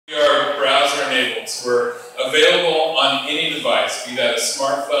enabled, so we're available on any device, be that a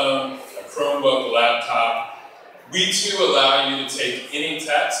smartphone, a Chromebook, a laptop. We too allow you to take any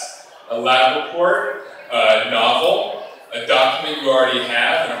text, a lab report, a novel, a document you already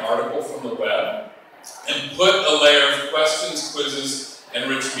have, an article from the web, and put a layer of questions, quizzes, and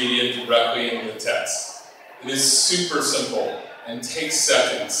rich media directly into the text. It is super simple and takes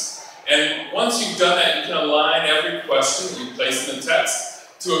seconds. And once you've done that, you can align every question that you place in the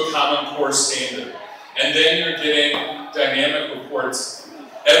text to a Common Core standard. And then you're getting dynamic reports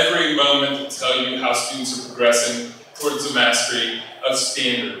every moment that tell you how students are progressing towards the mastery of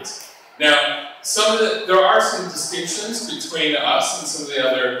standards. Now, there are some distinctions between us and some of the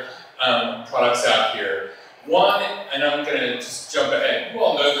other products out here. One, and I'm going to just jump ahead, you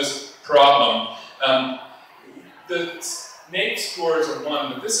all know this problem. The NAEP scores are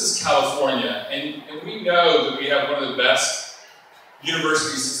one, but this is California, and we know that we have one of the best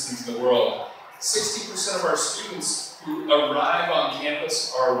university systems in the world. 60% of our students who arrive on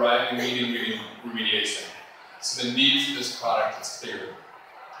campus are arriving needing reading remediation. So the need for this product is clear.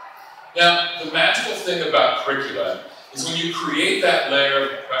 Now, the magical thing about Curriculet is when you create that layer of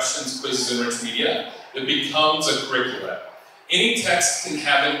questions, quizzes, and rich media, it becomes a curriculet. Any text can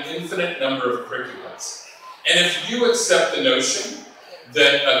have an infinite number of curriculets. And if you accept the notion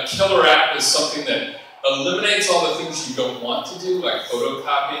that a killer app is something that eliminates all the things you don't want to do, like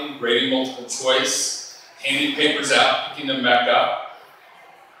photocopying, grading multiple choice, handing papers out, picking them back up,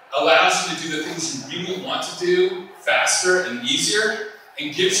 allows you to do the things you really want to do faster and easier,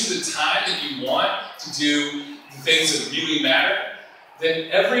 and gives you the time that you want to do the things that really matter, then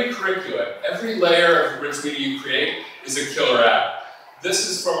every curriculum, every layer of rich media you create is a killer app. This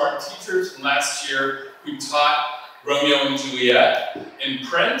is from our teachers from last year who taught Romeo and Juliet in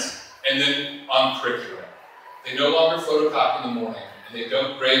print and then on Curriculet. They no longer photocopy in the morning, and they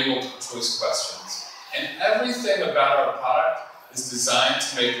don't grade multiple choice questions. And everything about our product is designed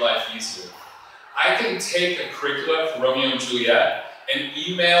to make life easier. I can take a Curriculet for Romeo and Juliet and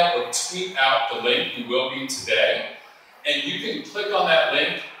email or tweet out the link, you will be today, and you can click on that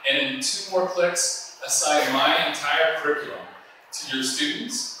link and in 2 more clicks assign my entire curriculum to your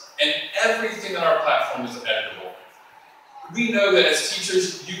students, and everything on our platform is editable. We know that as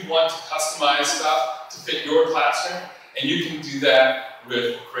teachers, you want to customize stuff to fit your classroom, and you can do that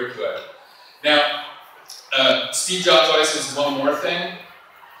with Curriculet. Now, Steve Jobs always says one more thing.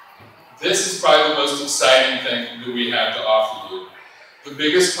 This is probably the most exciting thing that we have to offer you. The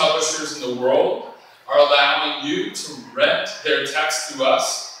biggest publishers in the world are allowing you to rent their text through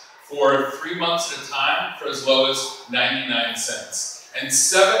us for 3 months at a time for as low as 99 cents. And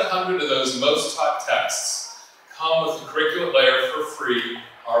 700 of those most taught texts come with the Curriculet layer for free,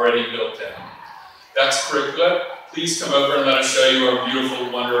 already built in. That's Curriculet. Please come over and let us show you our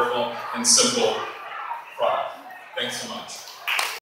beautiful, wonderful, and simple product. Thanks so much.